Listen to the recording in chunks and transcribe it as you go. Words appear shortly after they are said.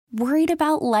Worried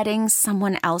about letting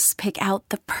someone else pick out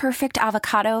the perfect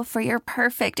avocado for your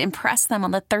perfect impress them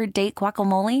on the third date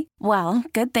guacamole? Well,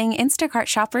 good thing Instacart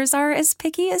shoppers are as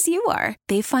picky as you are.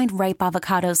 They find ripe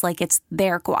avocados like it's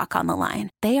their guac on the line.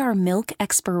 They are milk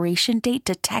expiration date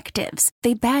detectives.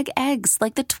 They bag eggs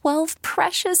like the 12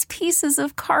 precious pieces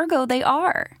of cargo they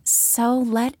are. So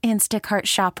let Instacart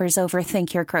shoppers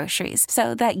overthink your groceries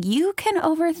so that you can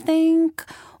overthink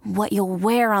what you'll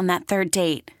wear on that third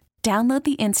date. Download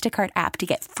the Instacart app to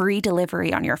get free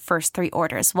delivery on your first 3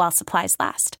 orders while supplies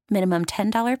last. Minimum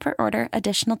 $10 per order.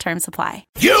 Additional terms apply.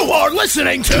 You are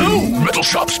listening to Metal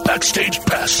Shop's Backstage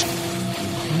Pass.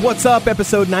 What's up,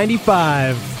 episode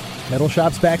 95, Metal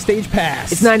Shop's Backstage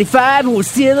Pass. It's 95 and we're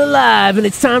still alive, and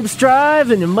it's time to strive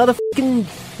and a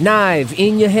motherfucking knife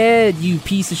in your head, you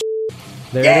piece of shit.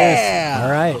 There it is.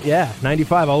 All right, yeah,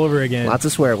 95 all over again. Lots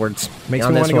of swear words. Makes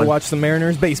me want to go watch some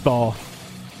Mariners baseball.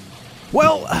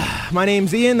 Well, my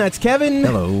name's Ian, that's Kevin.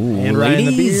 Hello, and Ryan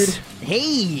the Beard.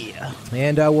 Hey.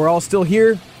 And we're all still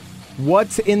here.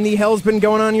 What in the hell's been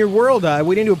going on in your world?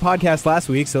 We didn't do a podcast last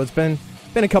week, so it's been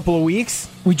a couple of weeks.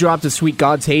 We dropped a Sweet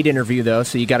God's Hate interview, though,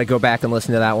 so you got to go back and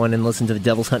listen to that one and listen to the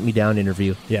Devil's Hunt Me Down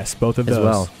interview. Yes, both of as those.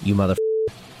 well, you mother.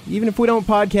 Even if we don't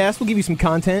podcast, we'll give you some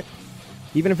content.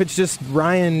 Even if it's just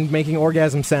Ryan making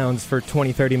orgasm sounds for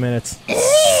 20, 30 minutes.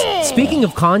 Speaking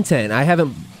of content, I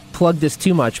haven't plug this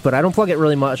too much, but I don't plug it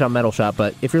really much on Metal Shop.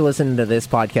 But if you're listening to this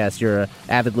podcast, you're an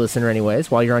avid listener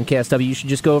anyways. While you're on KSW, you should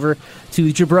just go over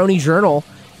to Jabroni Journal.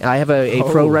 I have a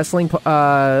pro wrestling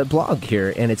blog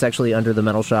here, and it's actually under the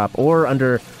Metal Shop or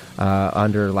under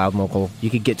Loud Local.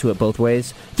 You could get to it both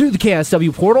ways through the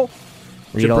KSW portal.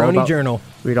 Jabroni Journal.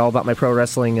 Read all about my pro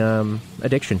wrestling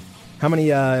addiction. How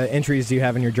many entries do you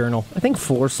have in your journal? I think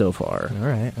 4 so far. All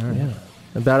right.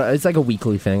 Yeah. It's like a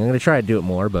weekly thing. I'm going to try to do it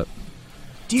more, but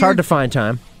it's hard to find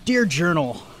time. Dear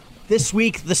Journal, this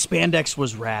week the spandex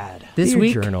was rad. This Dear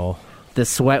week, Journal, the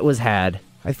sweat was had.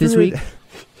 I threw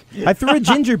a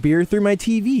ginger beer through my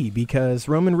TV because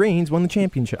Roman Reigns won the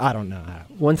championship. I don't know how.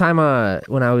 One time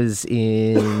when I was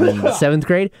in 7th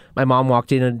grade, my mom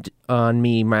walked in on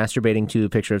me masturbating to a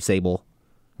picture of Sable.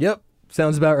 Yep,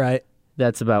 sounds about right.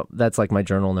 That's like my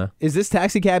journal now. Is this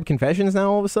Taxi Cab Confessions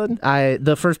now all of a sudden?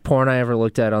 The first porn I ever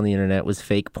looked at on the internet was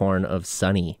fake porn of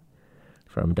Sunny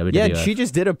from WWF. Yeah, she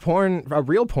just did a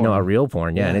real porn. No, a real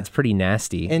porn, yeah. And it's pretty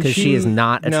nasty because she is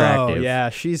not attractive. No, yeah,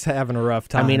 she's having a rough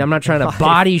time. I mean, I'm not trying to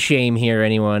body shame here,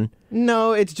 anyone.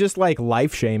 No, it's just like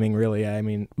life shaming, really. I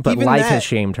mean, but life has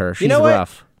shamed her. She's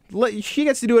rough. She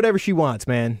gets to do whatever she wants,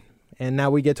 man. And now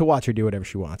we get to watch her do whatever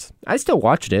she wants. I still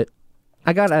watched it.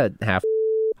 I got a half.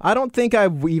 I don't think I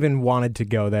even wanted to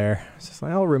go there. It's just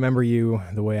like, I'll remember you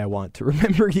the way I want to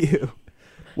remember you.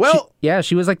 Well,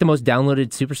 she was like the most downloaded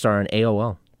superstar on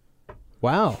AOL.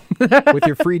 Wow. With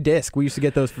your free disc. We used to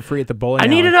get those for free at the bowling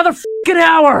alley. I need another fucking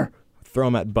hour. Throw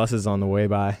them at buses on the way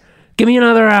by. Give me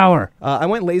another hour. I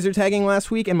went laser tagging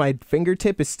last week, and my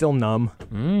fingertip is still numb.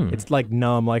 It's like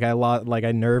numb, like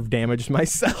I nerve damaged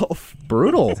myself.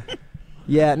 Brutal.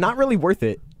 Yeah, not really worth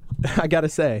it, I gotta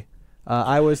say.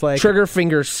 I was like trigger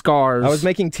finger scars. I was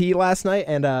making tea last night,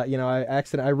 and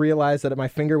I realized that my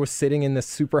finger was sitting in this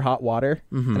super hot water,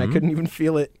 and I couldn't even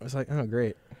feel it. I was like, oh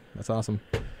great, that's awesome.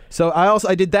 So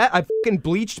I did that. I fucking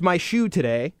bleached my shoe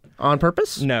today. On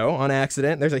purpose? No, on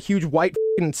accident. There's a huge white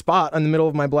fucking spot on the middle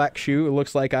of my black shoe. It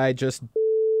looks like I just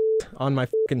on my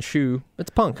fucking shoe. It's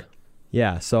punk.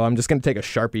 Yeah, so I'm just gonna take a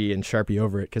Sharpie and Sharpie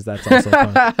over it because that's also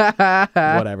punk.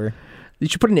 Whatever. You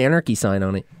should put an anarchy sign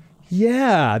on it.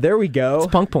 Yeah, there we go. It's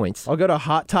punk points. I'll go to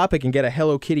Hot Topic and get a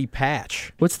Hello Kitty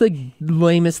patch. What's the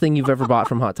lamest thing you've ever bought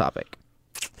from Hot Topic?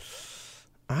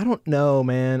 I don't know,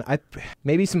 man.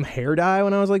 Maybe some hair dye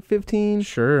when I was like 15.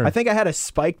 Sure. I think I had a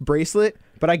spiked bracelet,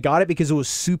 but I got it because it was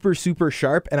super, super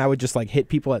sharp, and I would just like hit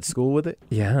people at school with it.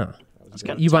 Yeah.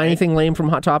 You buy anything lame from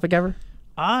Hot Topic ever?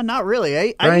 Not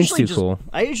really. I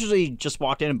usually just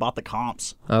walked in and bought the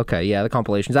comps. Okay, yeah, the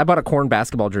compilations. I bought a Korn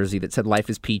basketball jersey that said "Life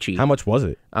is Peachy." How much was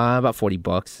it? About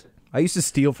 $40. I used to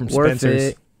steal from Worth Spencer's.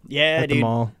 It. Yeah, at the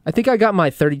mall. I think I got my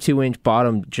 32-inch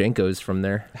bottom Jenkos from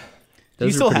there. Do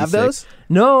you still have those?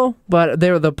 No, but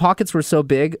the pockets were so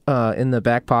big in the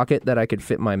back pocket that I could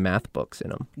fit my math books in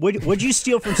them. What'd you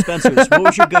steal from Spencer's? What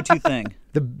was your go-to thing?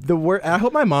 The word. I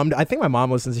hope my mom. I think my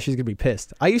mom listens. She's gonna be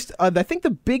pissed. I think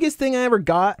the biggest thing I ever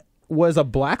got was a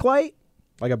black light,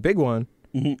 like a big one.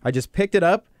 Mm-hmm. I just picked it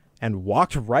up and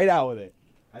walked right out with it.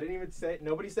 I didn't even say.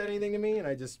 Nobody said anything to me, and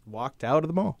I just walked out of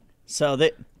the mall. So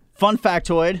fun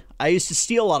factoid: I used to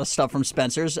steal a lot of stuff from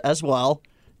Spencer's as well.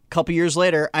 couple years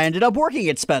later, I ended up working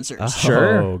at Spencer's.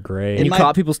 Sure. Oh, great. And you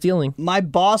caught people stealing. My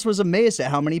boss was amazed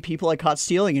at how many people I caught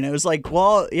stealing, and it was like,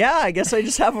 well, yeah, I guess I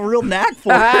just have a real knack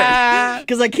for it.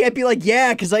 Because I can't be like,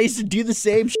 yeah, because I used to do the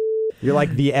same shit. You're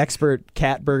like the expert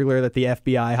cat burglar that the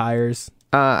FBI hires.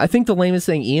 I think the lamest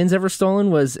thing Ian's ever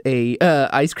stolen was a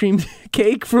ice cream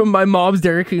cake from my mom's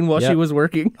Dairy Queen while she was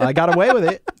working. I got away with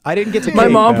it. I didn't get to My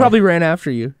cake, mom though. probably ran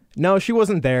after you. No, she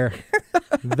wasn't there.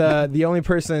 The only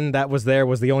person that was there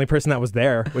was the only person that was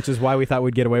there, which is why we thought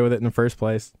we'd get away with it in the first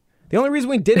place. The only reason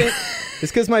we didn't is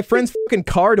because my friend's fucking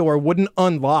car door wouldn't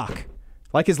unlock.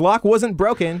 Like, his lock wasn't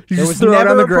broken. There was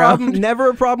never a problem. Never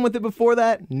a problem with it before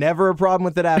that. Never a problem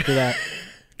with it after that.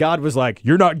 God was like,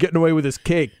 "You're not getting away with this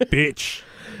cake, bitch."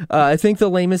 I think the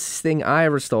lamest thing I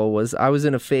ever stole was I was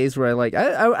in a phase where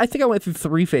I think I went through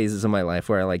 3 phases of my life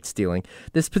where I liked stealing.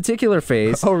 This particular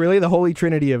phase. Oh, really? The holy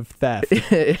trinity of theft.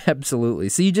 Absolutely.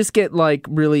 So you just get like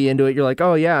really into it. You're like,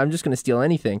 oh yeah, I'm just going to steal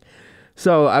anything.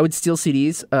 So I would steal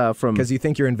CDs from Because you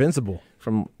think you're invincible.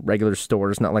 From regular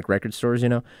stores, not like record stores, you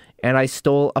know. And I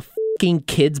stole a fucking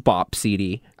Kids Bop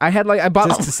CD. I bought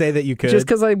Just to say that you could. just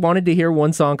because I wanted to hear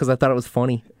one song because I thought it was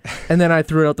funny, and then I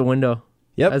threw it out the window.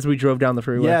 Yep. As we drove down the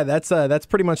freeway. Yeah, that's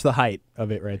pretty much the height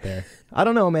of it right there. I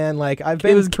don't know, man. Like, I've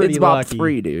been It was pretty Kids Bop lucky.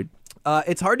 3, dude.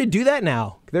 It's hard to do that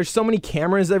now. There's so many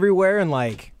cameras everywhere, and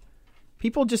like,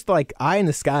 people just like eye in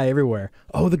the sky everywhere.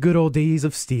 Oh, the good old days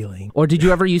of stealing. Or did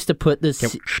you ever used to put this?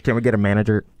 Can we get a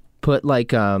manager? Put like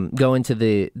go into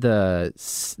the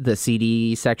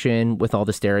CD section with all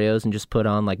the stereos and just put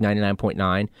on like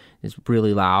 99.9. It's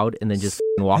really loud, and then just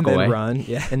walk And then away. run,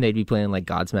 yeah. And they'd be playing like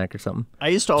Godsmack or something. I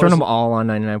used to Turn always, them all on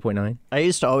 99.9. I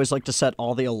used to always like to set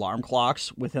all the alarm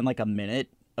clocks within like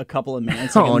a couple of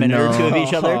minutes, like Oh, a minute no. or two of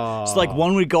each other. So like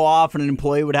one would go off, and an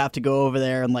employee would have to go over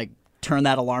there and like turn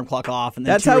that alarm clock off. And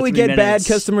then That's 2 how or we 3 get minutes.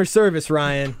 bad customer service,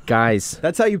 Ryan. Guys,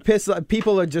 That's how you piss.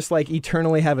 People are just like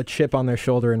eternally have a chip on their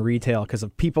shoulder in retail because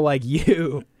of people like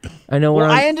you. I know we're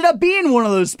Well, on. I ended up being one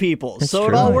of those people, so it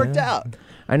true, all worked out.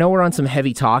 I know we're on some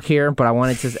heavy talk here, but I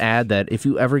wanted to add that if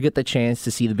you ever get the chance to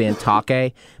see the band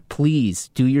Take, please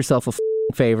do yourself a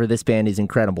favor. This band is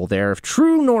incredible. They're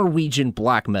true Norwegian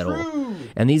black metal.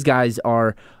 And these guys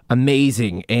are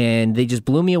amazing. And they just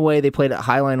blew me away. They played at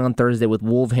Highline on Thursday with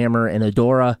Wolfhammer and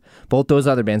Adora. Both those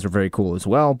other bands were very cool as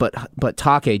well. But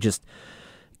Take just...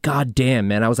 God damn,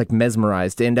 man, I was like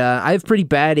mesmerized. And I have pretty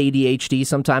bad ADHD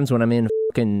sometimes when I'm in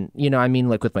fucking,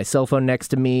 like with my cell phone next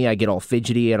to me. I get all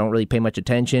fidgety. I don't really pay much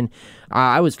attention.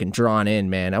 I was getting drawn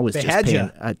in, man. I was They just had paying ya.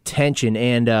 attention.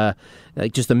 And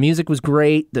like just the music was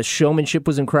great. The showmanship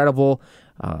was incredible.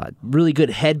 Really good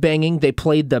headbanging. They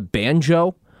played the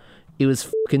banjo. It was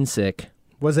fucking sick.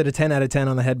 Was it a 10 out of 10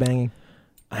 on the headbanging?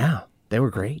 Yeah, they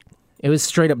were great. It was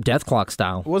straight up Death Clock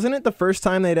style. Wasn't it the first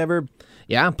time they'd ever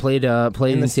Yeah, played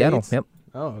in the Seattle. States? Yep.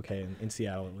 Oh, okay, in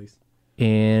Seattle at least.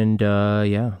 And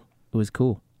yeah, it was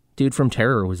cool. Dude from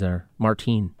Terror was there,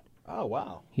 Martine. Oh,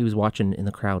 wow. He was watching in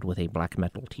the crowd with a black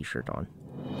metal t-shirt on.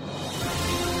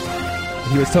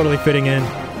 He was totally fitting in.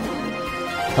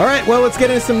 All right, well, let's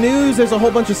get into some news. There's a whole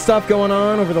bunch of stuff going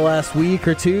on over the last week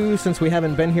or two since we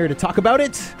haven't been here to talk about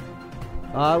it.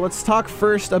 Let's talk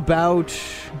first about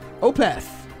Opeth,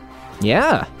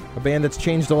 Yeah. a band that's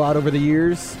changed a lot over the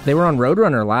years. They were on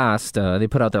Roadrunner last. They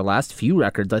put out their last few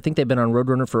records. I think they've been on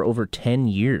Roadrunner for over 10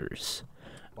 years.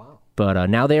 Wow. But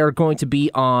now they are going to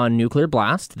be on Nuclear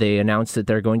Blast. They announced that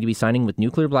they're going to be signing with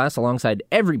Nuclear Blast alongside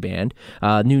every band.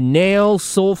 New Nail,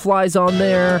 Soulfly's on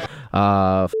there.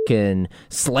 Fucking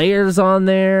Slayer's on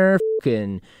there.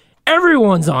 Fucking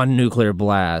everyone's on Nuclear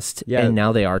Blast. Yeah. And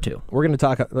now they are too. We're going to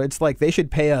talk. It's like they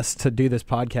should pay us to do this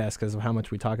podcast because of how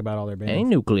much we talk about all their bands. Hey,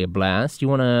 Nuclear Blast, you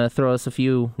want to throw us a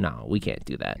few? No, we can't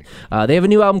do that. They have a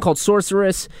new album called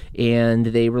Sorceress, and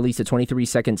they released a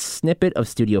 23-second snippet of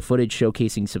studio footage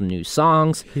showcasing some new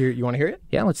songs. Here, you want to hear it?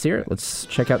 Yeah, let's hear it. Let's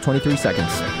check out 23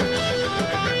 seconds.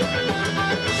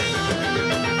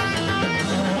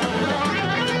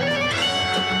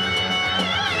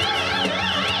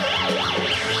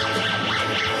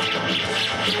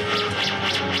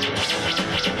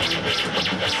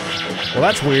 Well,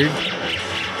 that's weird.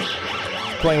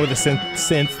 Playing with a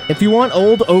synth. If you want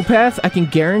old Opeth, I can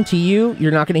guarantee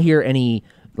you're not going to hear any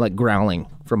like growling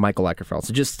from Michael Eckerfeld.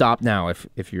 So just stop now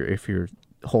if you're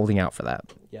holding out for that.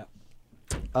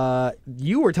 Yeah.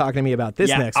 You were talking to me about this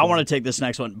next I one. want to take this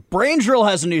next one. Brain Drill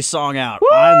has a new song out.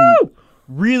 I'm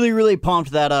really, really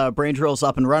pumped that Brain Drill's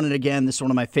up and running again. This is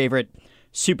one of my favorite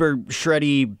super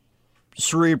shreddy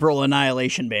cerebral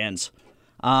annihilation bands.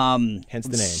 Hence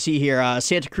the name. See here,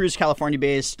 Santa Cruz,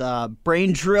 California-based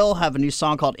Brain Drill have a new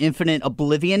song called Infinite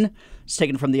Oblivion. It's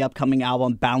taken from the upcoming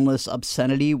album Boundless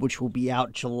Obscenity, which will be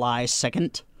out July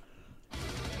 2nd.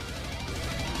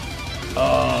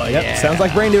 Oh, Yep, yeah. sounds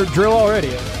like Brain Drill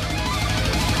already.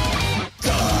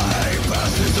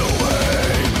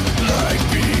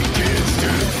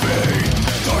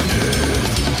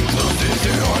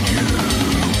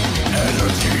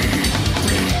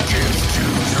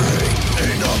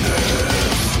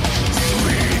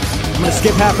 I'm gonna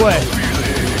skip halfway.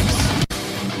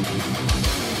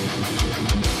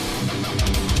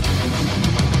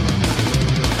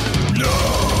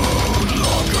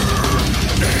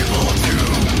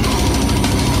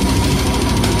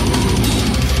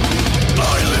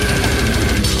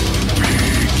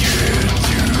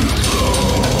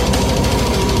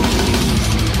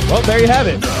 Well, there you have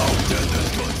it.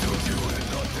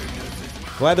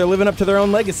 Glad they're living up to their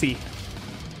own legacy.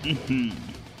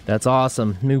 That's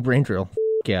awesome. New Brain Drill.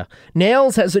 Yeah.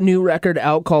 Nails has a new record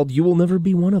out called You Will Never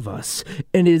Be One of Us,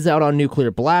 and it is out on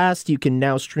Nuclear Blast. You can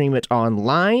now stream it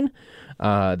online.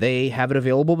 They have it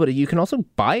available, but you can also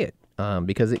buy it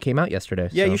because it came out yesterday.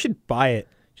 Yeah, so you should buy it.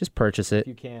 just purchase it.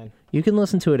 You can. You can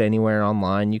listen to it anywhere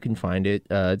online. You can find it.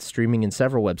 It's streaming in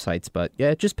several websites, but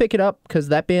yeah, just pick it up because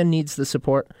that band needs the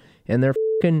support, and they're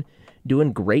fucking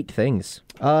doing great things.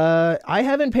 I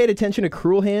haven't paid attention to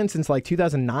Cruel Hand since like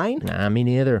 2009. Nah, me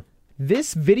neither.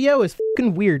 This video is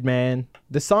fucking weird, man.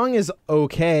 The song is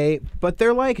okay, but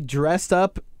they're like dressed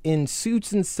up in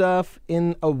suits and stuff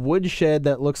in a woodshed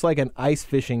that looks like an ice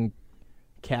fishing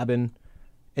cabin.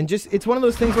 And just, it's one of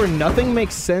those things where nothing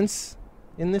makes sense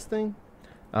in this thing.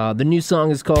 The new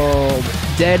song is called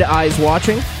Dead Eyes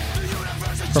Watching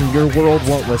from Your World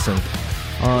Won't Listen.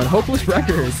 On Hopeless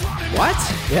Records. What?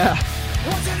 Yeah.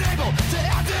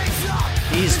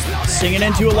 He's singing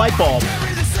into a light bulb.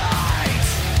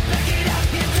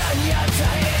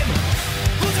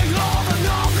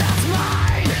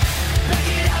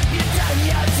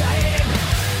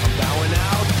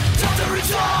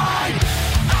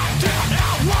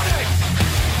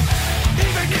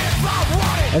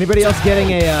 Anybody else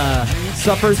getting a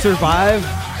Suffer Survive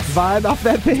vibe off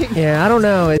that thing? Yeah, I don't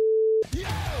know.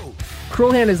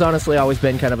 Cruel Hand has honestly always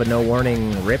been kind of a no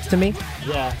warning rip to me.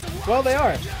 Yeah. Well, they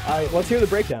are. Let's hear the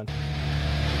breakdown.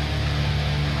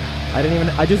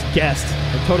 I just guessed.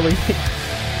 I totally.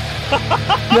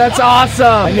 That's awesome.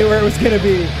 I knew where it was going to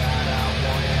be.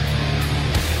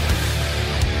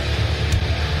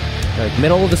 Like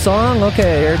middle of the song?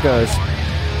 Okay, here it goes.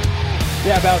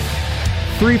 Yeah, about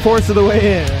 3/4 of the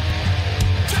way in.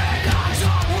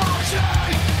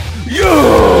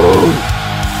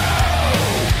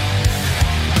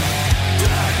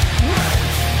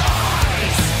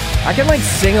 I can like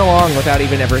sing along without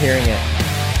even ever hearing it.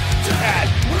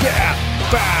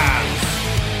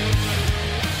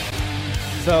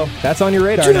 So that's on your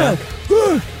radar now.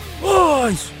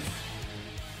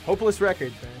 Hopeless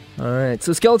Records, man. All right,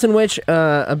 so Skeleton Witch,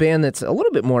 a band that's a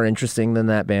little bit more interesting than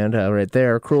that band right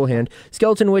there, Cruel Hand.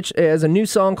 Skeleton Witch has a new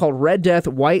song called Red Death,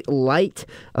 White Light,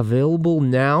 available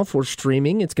now for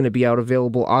streaming. It's going to be out August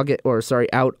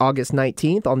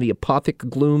 19th on the Apothic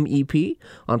Gloom EP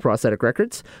on Prosthetic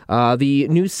Records. The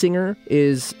new singer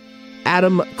is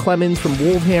Adam Clemens from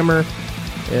Wolfhammer.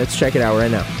 Let's check it out right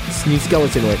now. It's new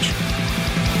Skeleton Witch.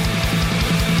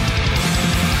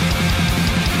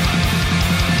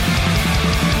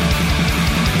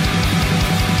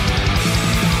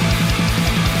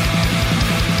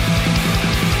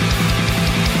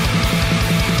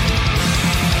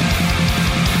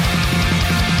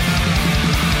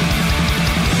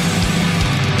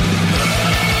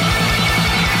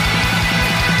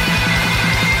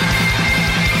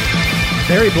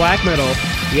 Very black metal.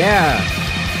 Yeah.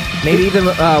 Maybe even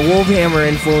Wolfhammer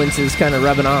influences kind of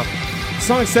rubbing off. The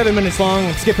song's 7 minutes long.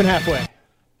 I'm skipping halfway.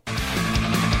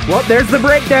 Well, there's the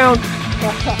breakdown.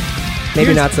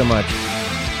 Maybe not so much.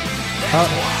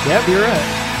 Yep, you're right.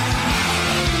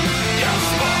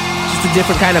 Just a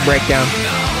different kind of breakdown.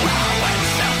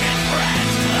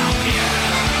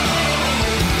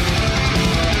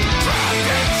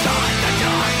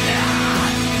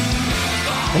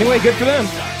 Anyway, good for them.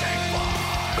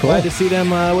 Cool. Glad to see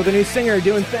them with a new singer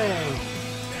doing things.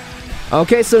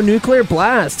 Okay, so Nuclear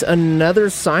Blast, another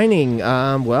signing.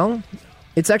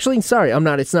 It's actually, it's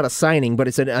not a signing, but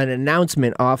it's an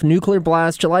announcement off. Nuclear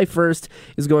Blast, July 1st,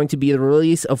 is going to be the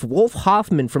release of Wolf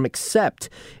Hoffman from Accept,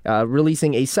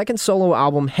 releasing a second solo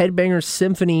album, Headbanger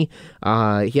Symphony.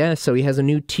 So he has a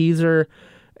new teaser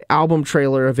album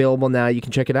trailer available now. You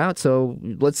can check it out. So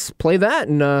let's play that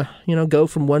and, go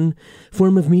from one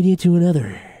form of media to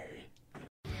another.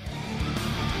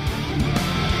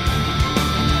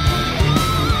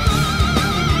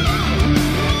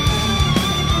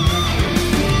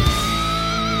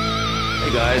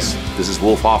 This is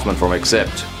Wolf Hoffman from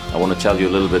Accept. I want to tell you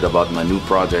a little bit about my new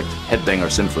project,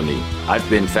 Headbanger Symphony. I've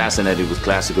been fascinated with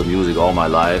classical music all my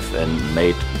life and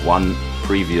made one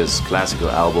previous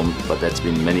classical album, but that's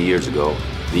been many years ago.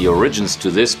 The origins to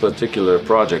this particular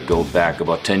project go back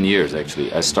about 10 years,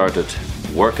 actually. I started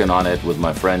working on it with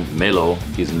my friend Melo.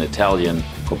 He's an Italian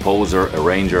composer,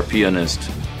 arranger,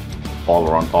 pianist,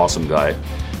 all-around awesome guy.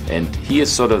 And he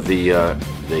is sort of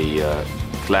the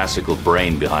classical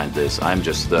brain behind this. I'm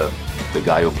just the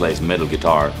guy who plays metal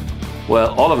guitar.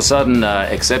 Well, all of a sudden,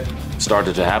 Accept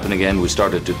started to happen again. We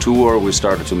started to tour, we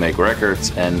started to make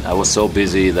records, and I was so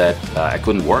busy that I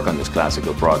couldn't work on this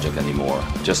classical project anymore.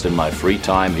 Just in my free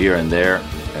time here and there,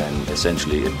 and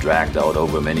essentially it dragged out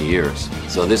over many years.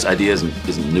 So this idea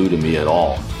isn't new to me at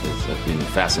all. I've been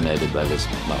fascinated by this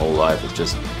my whole life. It's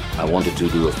just I wanted to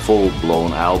do a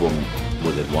full-blown album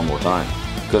with it one more time.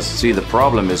 Because, see, the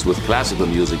problem is with classical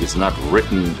music, it's not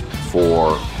written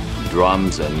for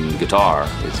drums and guitar.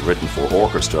 It's written for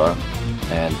orchestra,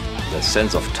 and the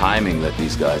sense of timing that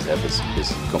these guys have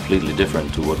is completely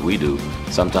different to what we do.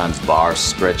 Sometimes bars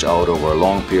stretch out over a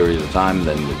long period of time,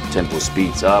 then the tempo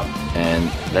speeds up, and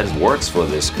that works for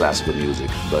this classical music.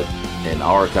 But in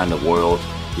our kind of world,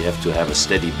 you have to have a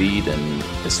steady beat, and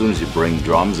as soon as you bring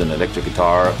drums and electric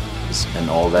guitar and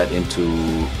all that into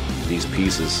these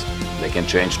pieces, they can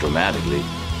change dramatically.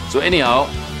 So anyhow,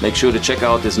 make sure to check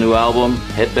out this new album,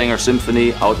 Headbanger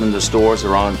Symphony, out in the stores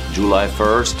around July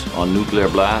 1st on Nuclear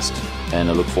Blast, and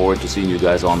I look forward to seeing you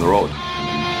guys on the road.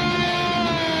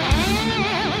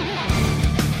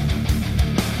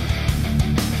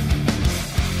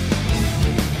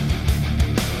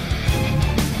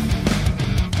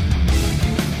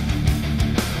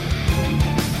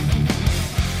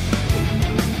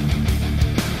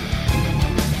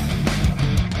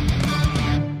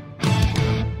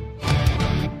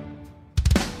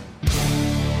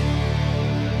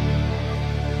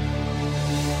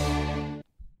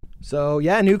 So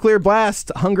yeah, Nuclear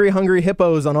Blast, Hungry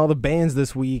Hippos on all the bands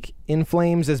this week. In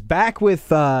Flames is back with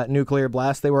Nuclear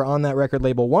Blast. They were on that record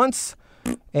label once,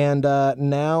 and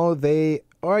now they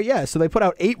are, so they put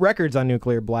out 8 records on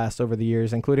Nuclear Blast over the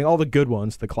years, including all the good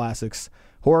ones, the classics,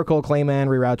 Horacle, Clayman,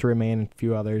 Reroute to Remain, and a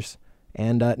few others.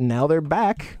 And now they're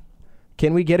back.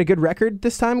 Can we get a good record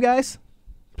this time, guys?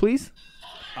 Please?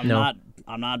 I'm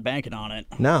not banking on it.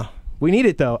 No. We need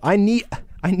it though. I need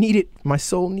it. My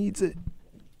soul needs it.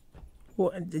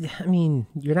 Well, I mean,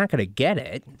 you're not going to get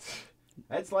it.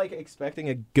 That's like expecting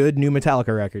a good new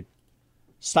Metallica record.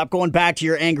 Stop going back to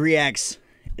your angry ex.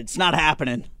 It's not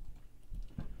happening.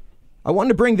 I wanted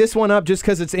to bring this one up just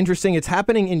because it's interesting. It's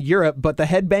happening in Europe, but the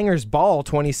Headbangers Ball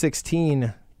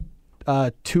 2016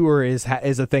 tour is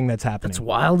a thing that's happening. That's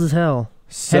wild as hell.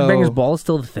 So, Headbangers Ball is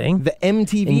still the thing? The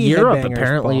MTV in Europe, Headbangers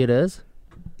apparently Ball. it is.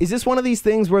 Is this one of these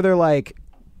things where they're like,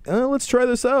 let's try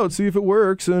this out, see if it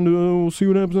works, and we'll see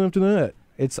what happens after that?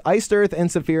 It's Iced Earth,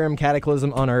 Ensiferum,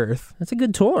 Cataclysm, Unearth. That's a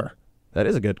good tour. That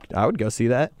is a good... I would go see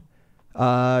that.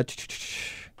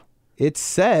 It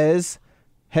says,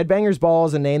 Headbangers Ball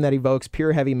is a name that evokes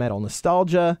pure heavy metal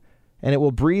nostalgia, and it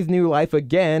will breathe new life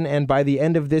again, and by the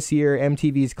end of this year,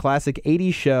 MTV's classic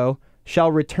 80s show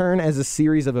shall return as a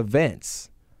series of events.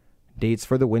 Dates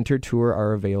for the winter tour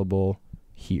are available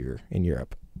here in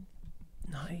Europe.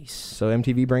 Nice. So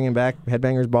MTV bringing back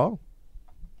Headbangers Ball?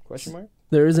 Question mark?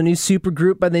 There is a new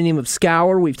supergroup by the name of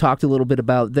Scour. We've talked a little bit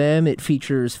about them. It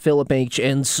features Philip H.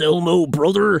 Anselmo,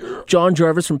 brother, John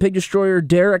Jarvis from Pig Destroyer,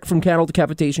 Derek from Cattle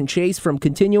Decapitation, Chase from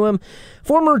Continuum,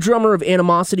 former drummer of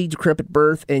Animosity, Decrepit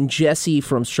Birth, and Jesse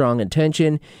from Strong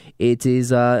Intention. It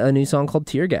is a new song called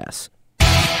Tear Gas.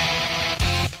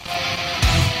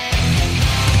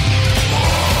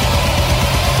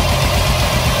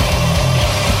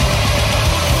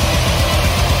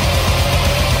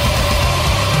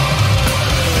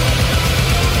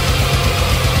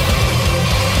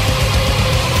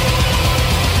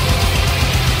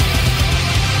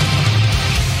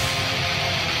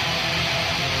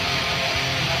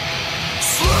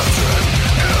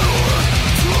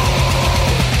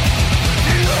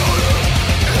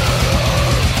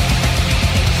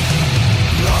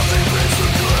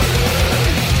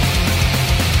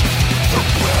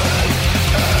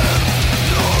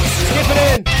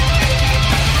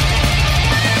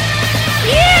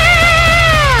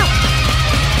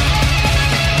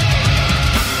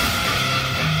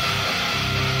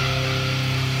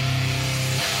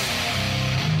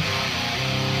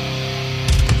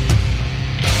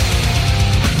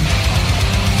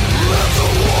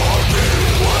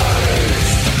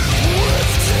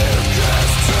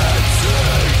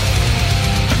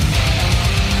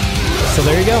 So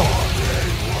there you go.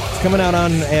 coming out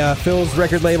on Phil's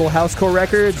record label, Housecore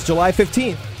Records, July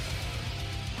 15th.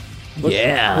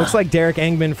 Looks like Derek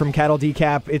Engman from Cattle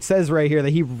Decap. It says right here that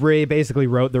he basically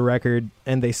wrote the record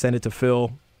and they sent it to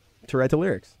Phil to write the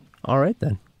lyrics. All right,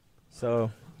 then. So,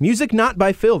 music not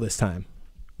by Phil this time.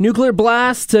 Nuclear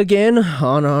Blast again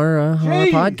on our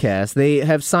podcast. They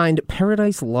have signed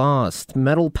Paradise Lost.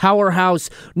 Metal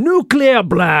powerhouse Nuclear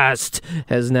Blast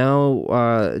has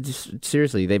now,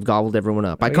 seriously, they've gobbled everyone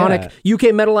up. Iconic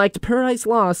UK metal act Paradise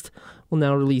Lost will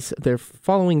now release their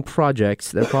following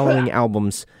projects, their following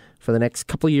albums for the next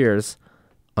couple of years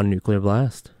on Nuclear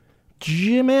Blast.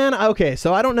 Man, okay,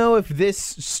 so I don't know if this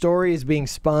story is being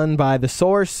spun by The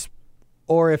Source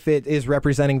or if it is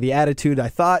representing the attitude. I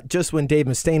thought just when Dave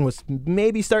Mustaine was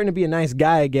maybe starting to be a nice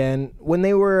guy again, when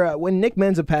Nick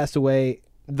Menza passed away,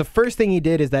 the first thing he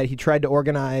did is that he tried to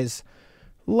organize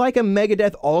like a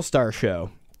Megadeth All-Star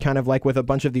show, kind of like with a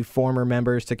bunch of the former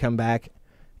members to come back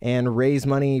and raise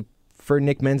money for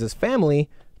Nick Menza's family.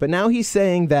 But now he's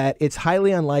saying that it's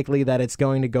highly unlikely that it's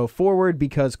going to go forward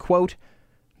because, quote,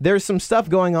 there's some stuff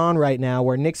going on right now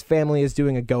where Nick's family is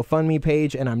doing a GoFundMe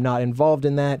page and I'm not involved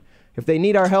in that. If they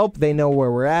need our help, they know where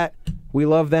we're at. We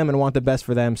love them and want the best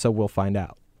for them, so we'll find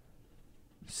out.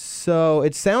 So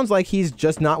it sounds like he's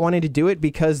just not wanting to do it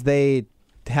because they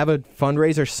have a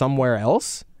fundraiser somewhere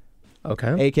else.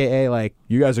 Okay. AKA, like,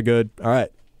 you guys are good. All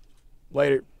right.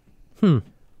 Later.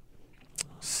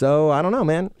 So, I don't know,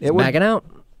 man. Backing out.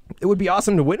 It would be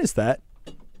awesome to witness that.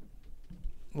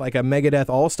 Like a Megadeth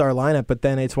All-Star lineup, but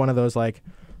then it's one of those, like,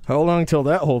 how long till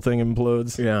that whole thing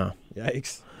implodes? Yeah.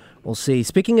 Yikes. We'll see.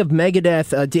 Speaking of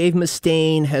Megadeth, Dave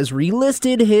Mustaine has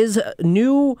relisted his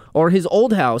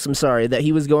old house, that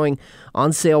he was going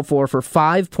on sale for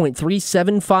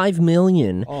 $5.375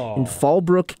 million in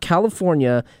Fallbrook,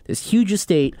 California. This huge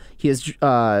estate. He has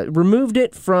removed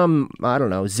it from,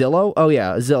 Zillow. Oh,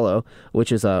 yeah, Zillow,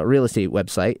 which is a real estate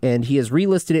website. And he has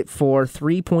relisted it for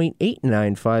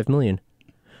 $3.895 million.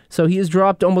 So he has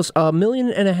dropped almost $1.5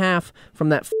 million from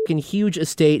that fucking huge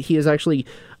estate. He is actually,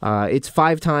 it's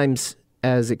 5 times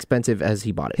as expensive as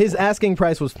he bought it. His asking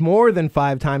price was more than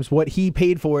 5 times what he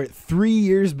paid for it 3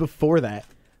 years before that.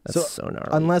 That's so gnarly.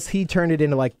 Unless he turned it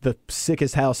into like the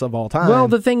sickest house of all time. Well,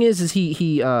 the thing is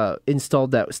he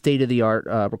installed that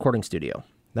state-of-the-art recording studio.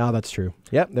 No, that's true.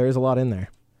 Yep, there is a lot in there.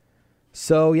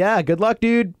 So yeah, good luck,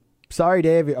 dude. Sorry,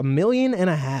 Dave. $1.5 million.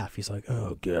 He's like,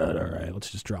 oh, God, all right, let's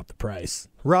just drop the price.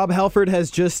 Rob Halford has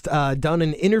just done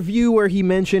an interview where he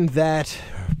mentioned that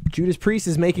Judas Priest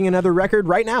is making another record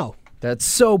right now. That's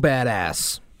so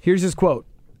badass. Here's his quote.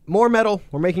 More metal.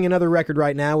 We're making another record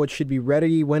right now, which should be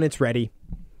ready when it's ready,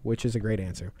 which is a great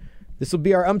answer. This will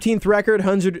be our umpteenth record.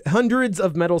 Hundreds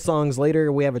of metal songs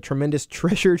later, we have a tremendous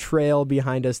treasure trail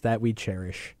behind us that we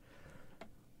cherish.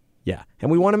 Yeah, and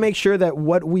we want to make sure that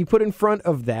what we put in front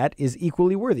of that is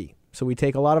equally worthy. So we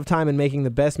take a lot of time in making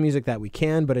the best music that we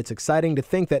can, but it's exciting to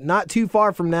think that not too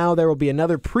far from now, there will be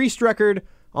another Priest record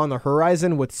on the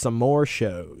horizon with some more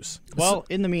shows. Well,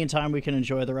 in the meantime, we can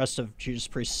enjoy the rest of Judas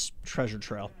Priest's treasure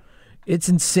trail. It's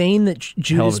insane that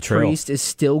Judas Priest is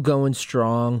still going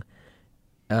strong.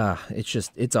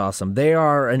 It's awesome. They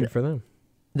are Good for them.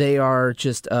 They are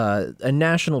just a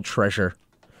national treasure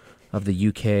of the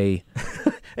UK.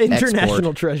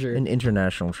 International treasure. An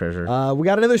international treasure. We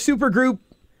got another super group.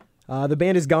 The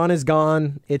band is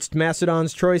Gone. It's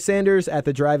Mastodon's Troy Sanders, At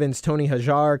the Drive-In's Tony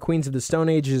Hajar, Queens of the Stone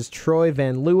Age's Troy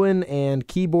Van Leeuwen, and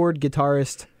keyboard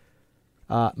guitarist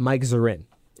Mike Zorin.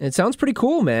 It sounds pretty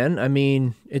cool, man. I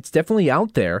mean, it's definitely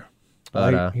out there.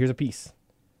 But, here's a piece.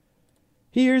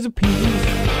 Here's a piece.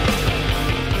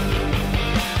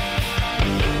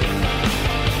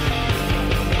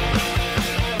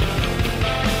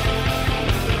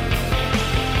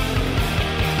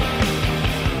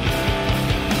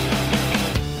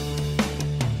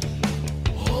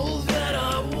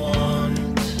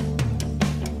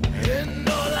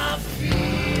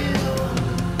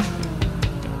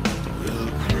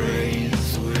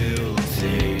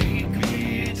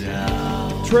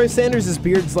 Troy Sanders'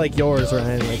 beard's like yours,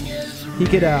 Ryan. Like, he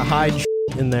could hide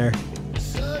in there.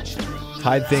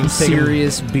 Hide things. Some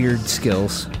serious beard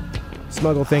skills.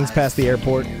 Smuggle things past the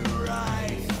airport.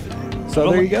 So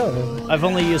there you go. I've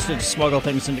only used it to smuggle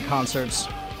things into concerts.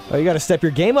 Oh, you got to step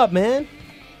your game up, man.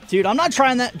 Dude, I'm not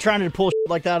trying to pull shit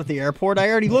like that at the airport. I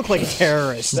already look like a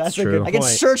terrorist. That's a good point. I get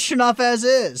searched enough as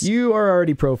is. You are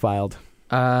already profiled.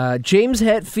 James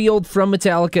Hetfield from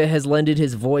Metallica has lended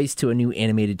his voice to a new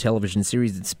animated television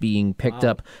series that's being picked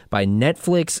up by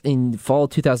Netflix in fall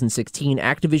 2016.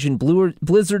 Activision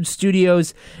Blizzard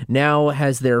Studios now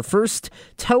has their first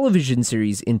television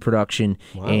series in production.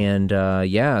 Wow.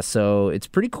 And so it's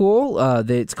pretty cool.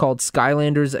 It's called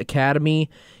Skylanders Academy,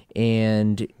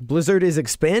 and Blizzard is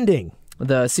expanding.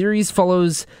 The series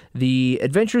follows the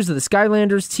adventures of the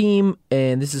Skylanders team,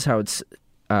 and this is how it's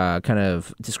kind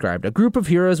of described. A group of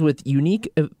heroes with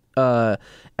unique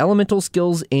elemental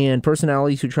skills and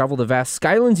personalities who travel the vast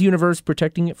Skylands universe,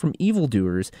 protecting it from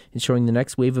evildoers and showing the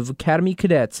next wave of Academy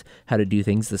cadets how to do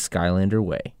things the Skylander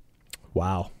way.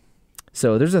 Wow.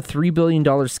 So there's a $3 billion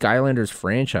Skylanders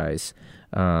franchise.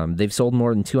 They've sold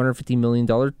more than $250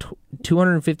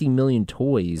 million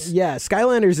toys. Yeah,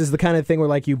 Skylanders is the kind of thing where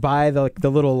like you buy the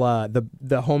little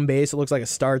the home base. It looks like a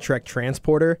Star Trek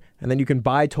transporter, and then you can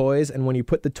buy toys. And when you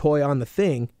put the toy on the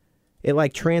thing, it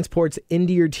like transports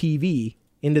into your TV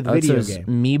into the video game.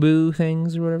 Meeboo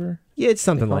things or whatever. Yeah, it's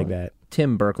something like that.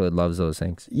 Tim Berkland loves those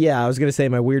things. Yeah, I was gonna say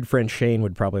my weird friend Shane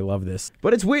would probably love this,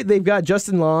 but it's weird. They've got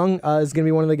Justin Long is gonna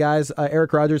be one of the guys,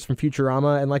 Eric Rogers from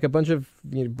Futurama, and like a bunch of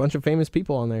famous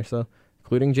people on there. So,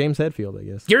 including James Hetfield, I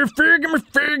guess. You're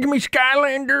friggin' me,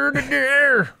 Skylander to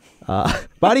there.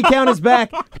 Body Count is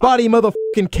back. Body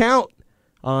motherfucking count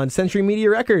on Century Media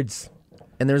Records.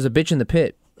 And there's a bitch in the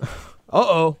pit.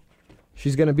 Uh-oh.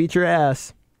 She's gonna beat your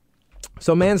ass.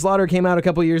 So Manslaughter came out a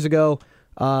couple years ago.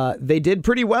 They did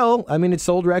pretty well. I mean, it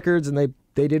sold records, and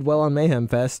they did well on Mayhem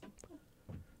Fest.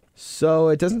 So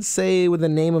it doesn't say with the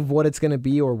name of what it's going to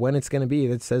be or when it's going to be.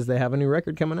 It says they have a new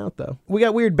record coming out, though. We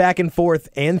got weird back and forth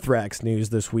Anthrax news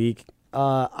this week.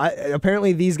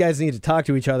 Apparently, these guys need to talk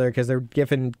to each other because they're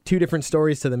giving two different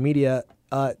stories to the media.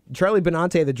 Charlie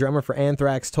Benante, the drummer for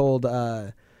Anthrax, told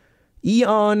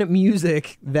Eon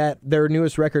Music that their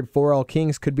newest record, For All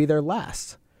Kings, could be their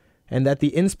last, and that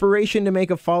the inspiration to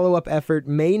make a follow-up effort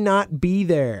may not be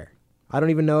there. I don't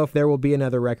even know if there will be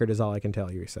another record, is all I can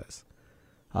tell you, he says.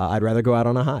 I'd rather go out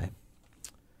on a high.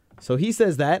 So he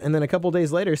says that, and then a couple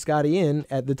days later, Scott Ian,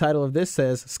 at the title of this,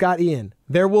 says, Scott Ian,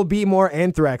 there will be more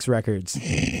Anthrax records.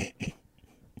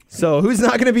 So who's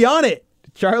not going to be on it?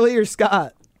 Charlie or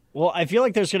Scott? Well, I feel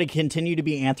like there's going to continue to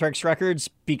be Anthrax records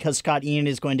because Scott Ian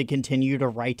is going to continue to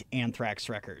write Anthrax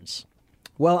records.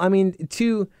 Well, I mean,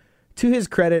 to his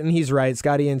credit, and he's right,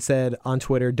 Scott Ian said on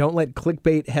Twitter, don't let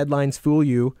clickbait headlines fool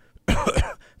you.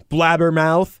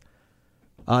 Blabbermouth.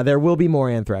 There will be more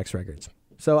Anthrax records.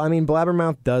 So, I mean,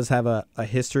 Blabbermouth does have a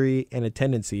history and a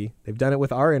tendency. They've done it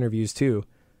with our interviews, too,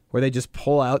 where they just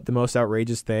pull out the most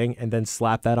outrageous thing and then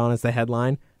slap that on as the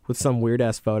headline with some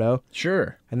weird-ass photo.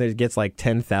 Sure. And then it gets like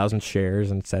 10,000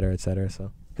 shares, et cetera, et cetera.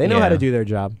 So they know how to do their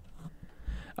job.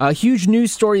 A huge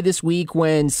news story this week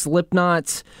when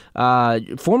Slipknot,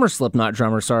 former Slipknot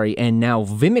drummer, and now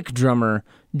Vimic drummer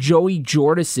Joey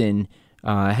Jordison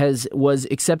was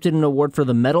accepted an award for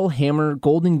the Metal Hammer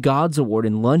Golden Gods Award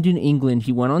in London, England.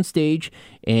 He went on stage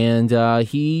and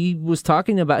he was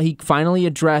talking about, he finally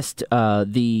addressed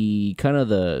the kind of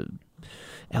the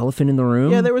elephant in the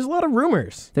room. Yeah, there was a lot of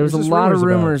rumors. There was a lot of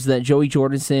rumors that Joey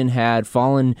Jordison had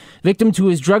fallen victim to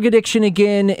his drug addiction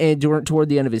again and toward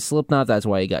the end of his Slipknot. That's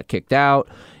why he got kicked out,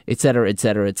 et cetera, et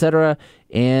cetera, et cetera.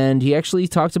 And he actually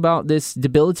talked about this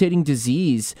debilitating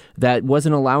disease that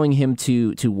wasn't allowing him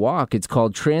to walk. It's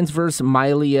called transverse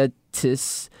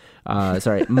myelitis.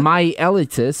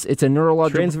 Myelitis. It's a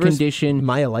neurological condition.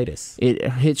 Myelitis.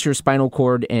 It hits your spinal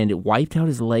cord, and it wiped out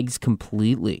his legs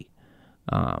completely.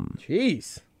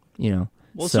 Jeez. You know.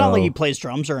 Well, it's not like he plays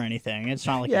drums or anything. It's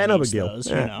not like he no needs big deal. those,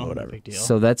 Whatever. no big deal.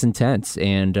 So that's intense.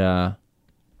 And yeah,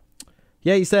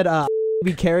 he said,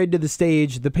 be carried to the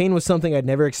stage. The pain was something I'd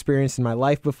never experienced in my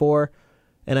life before,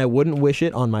 and I wouldn't wish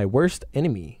it on my worst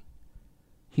enemy.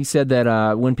 He said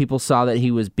that when people saw that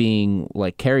he was being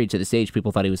like carried to the stage,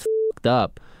 people thought he was fucked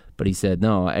up. But he said,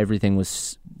 no, everything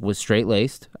was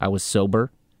straight-laced. I was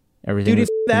sober. Everything was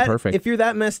perfect. If you're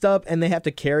that messed up and they have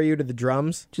to carry you to the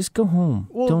drums, just go home.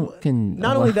 Well,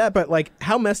 not only that, but like,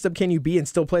 how messed up can you be and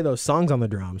still play those songs on the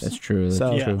drums? That's true.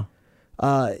 That's true.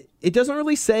 It doesn't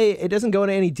really say, it doesn't go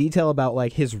into any detail about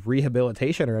like his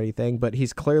rehabilitation or anything, but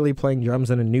he's clearly playing drums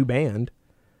in a new band.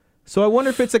 So I wonder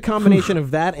if it's a combination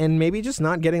of that and maybe just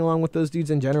not getting along with those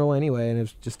dudes in general anyway, and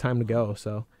it's just time to go.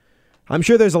 So I'm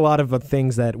sure there's a lot of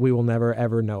things that we will never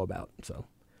ever know about. So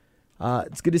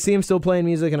it's good to see him still playing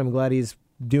music, and I'm glad he's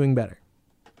doing better.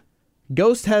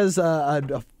 Ghost has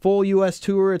a full U.S.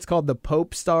 tour. It's called the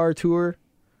Pope Star Tour.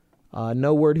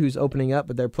 No word who's opening up,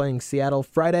 but they're playing Seattle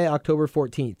Friday, October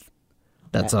 14th.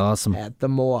 That's awesome. At the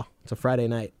Moa. It's a Friday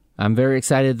night. I'm very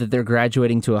excited that they're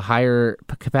graduating to a higher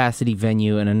capacity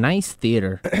venue and a nice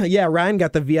theater. Yeah, Ryan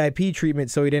got the VIP treatment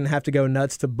so he didn't have to go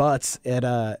nuts to butts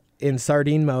at in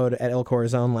sardine mode at El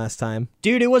Corazon last time.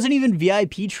 Dude, it wasn't even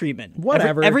VIP treatment.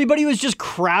 Whatever. Everybody was just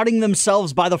crowding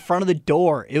themselves by the front of the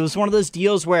door. It was one of those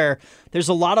deals where there's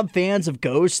a lot of fans of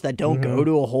Ghost that don't go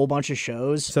to a whole bunch of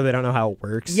shows. So they don't know how it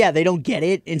works. Yeah, they don't get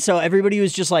it. And so everybody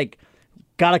was just like,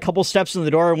 got a couple steps in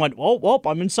the door and went, well,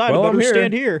 I'm inside. Well, I better I'm here.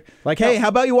 stand here. Like, hey, how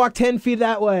about you walk 10 feet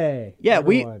that way? Yeah,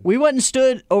 Everyone. we went and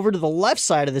stood over to the left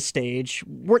side of the stage.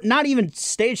 We're not even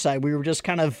stage side. We were just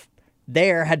kind of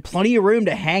there, had plenty of room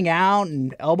to hang out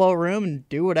and elbow room and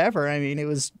do whatever. I mean, it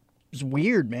was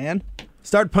weird, man.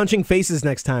 Start punching faces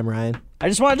next time, Ryan. I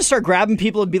just wanted to start grabbing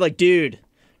people and be like, dude,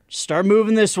 start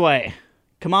moving this way.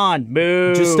 Come on,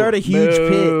 move. Just start a huge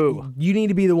move. pit. You need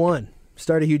to be the one.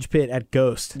 Start a huge pit at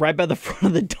Ghost. Right by the front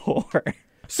of the door.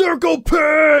 Circle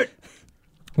pit!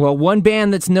 Well, one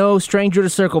band that's no stranger to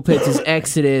circle pits is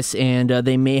Exodus, and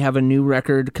they may have a new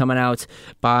record coming out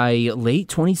by late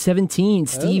 2017.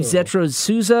 Steve Zetro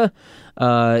Souza,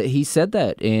 he said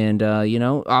that. And,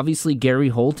 obviously Gary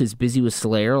Holt is busy with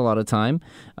Slayer a lot of time.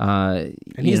 And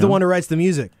he's the one who writes the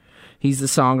music. He's the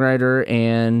songwriter,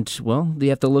 and, well, they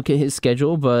have to look at his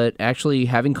schedule, but actually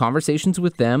having conversations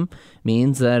with them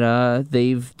means that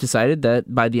they've decided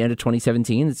that by the end of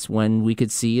 2017, it's when we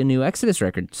could see a new Exodus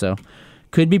record. So,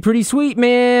 could be pretty sweet,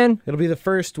 man. It'll be the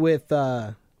first with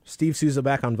Steve Souza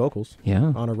back on vocals.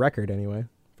 Yeah. On a record, anyway.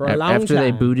 For a long After they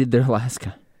time. booted their last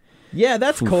guy. Yeah,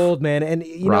 that's cold, man. And,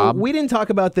 Rob? we didn't talk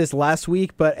about this last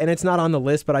week, and it's not on the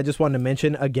list, but I just wanted to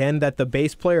mention again that the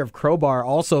bass player of Crowbar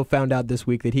also found out this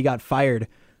week that he got fired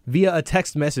via a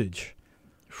text message.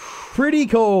 Pretty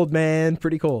cold, man.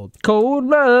 Pretty cold.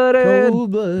 Cold-blooded.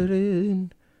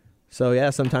 Cold-blooded. So, yeah,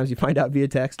 sometimes you find out via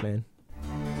text, man.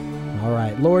 All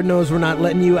right. Lord knows we're not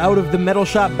letting you out of the Metal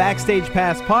Shop Backstage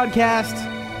Pass podcast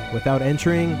without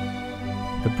entering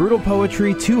the Brutal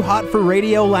Poetry Too Hot for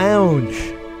Radio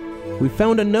Lounge. We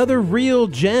found another real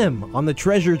gem on the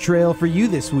treasure trail for you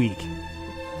this week.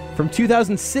 From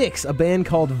 2006, a band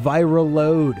called Viral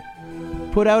Load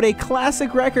put out a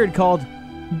classic record called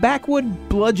Backwood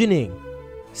Bludgeoning,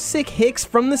 Sick Hicks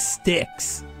from the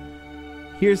Sticks.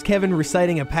 Here's Kevin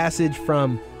reciting a passage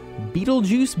from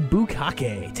Beetlejuice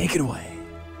Bukkake. Take it away.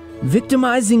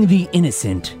 Victimizing the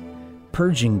innocent,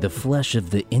 purging the flesh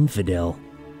of the infidel.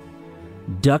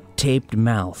 Duct-taped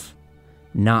mouth.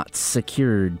 Knots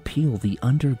secured, peel the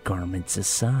undergarments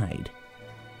aside.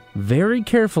 Very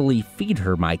carefully feed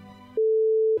her my...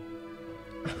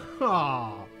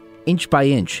 Inch by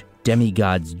inch,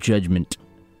 demigod's judgment.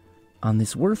 On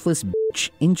this worthless bitch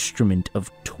instrument of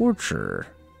torture.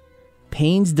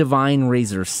 Pain's divine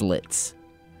razor slits.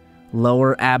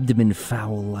 Lower abdomen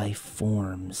foul life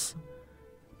forms.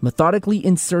 Methodically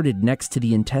inserted next to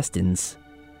the intestines.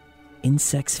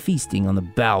 Insects feasting on the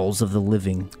bowels of the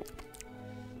living.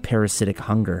 Parasitic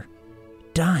hunger,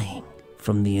 dying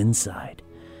from the inside.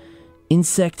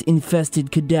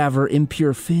 Insect-infested cadaver,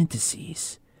 impure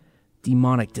fantasies.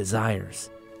 Demonic desires,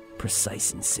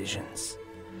 precise incisions.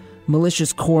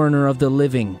 Malicious coroner of the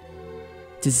living.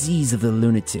 Disease of the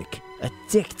lunatic,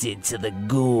 addicted to the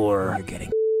gore. You're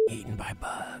getting eaten by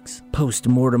bugs.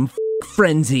 Post-mortem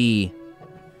frenzy.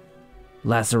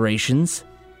 Lacerations,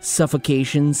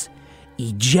 suffocations,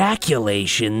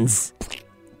 ejaculations.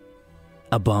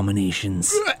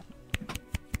 Abominations.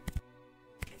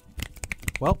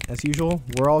 Well, as usual,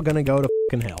 we're all gonna go to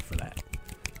fucking hell for that.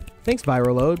 Thanks,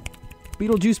 Viral Load.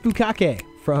 Beetlejuice Bukkake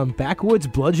from Backwoods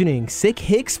Bludgeoning, Sick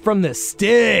Hicks from the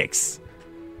Sticks.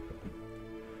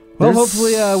 Well,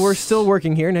 hopefully we're still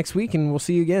working here next week, and we'll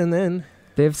see you again then.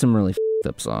 They have some really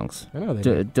up songs. I know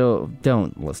they do.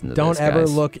 Don't listen to Don't this, ever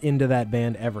guys. look into that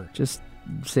band ever. Just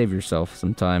save yourself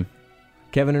some time.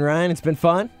 Kevin and Ryan, it's been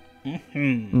fun.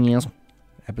 Yes.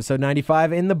 Episode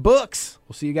 95 in the books.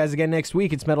 We'll see you guys again next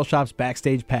week. It's Metal Shop's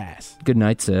Backstage Pass. Good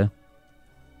night, sir.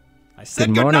 I said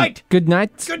Good good morning. night. Good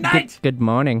night. Good night. Good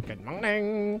morning. Good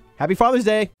morning. Happy Father's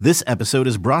Day. This episode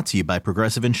is brought to you by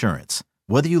Progressive Insurance.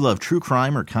 Whether you love true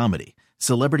crime or comedy,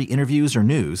 celebrity interviews or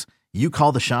news, you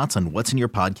call the shots on what's in your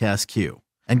podcast queue.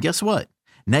 And guess what?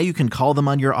 Now you can call them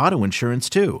on your auto insurance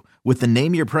too with the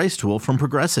Name Your Price tool from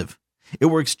Progressive. It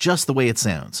works just the way it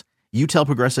sounds. You tell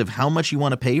Progressive how much you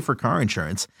want to pay for car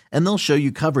insurance, and they'll show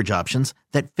you coverage options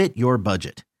that fit your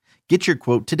budget. Get your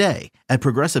quote today at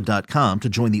Progressive.com to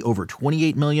join the over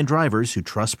 28 million drivers who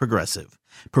trust Progressive.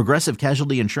 Progressive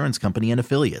Casualty Insurance Company and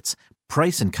Affiliates.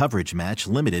 Price and coverage match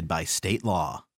limited by state law.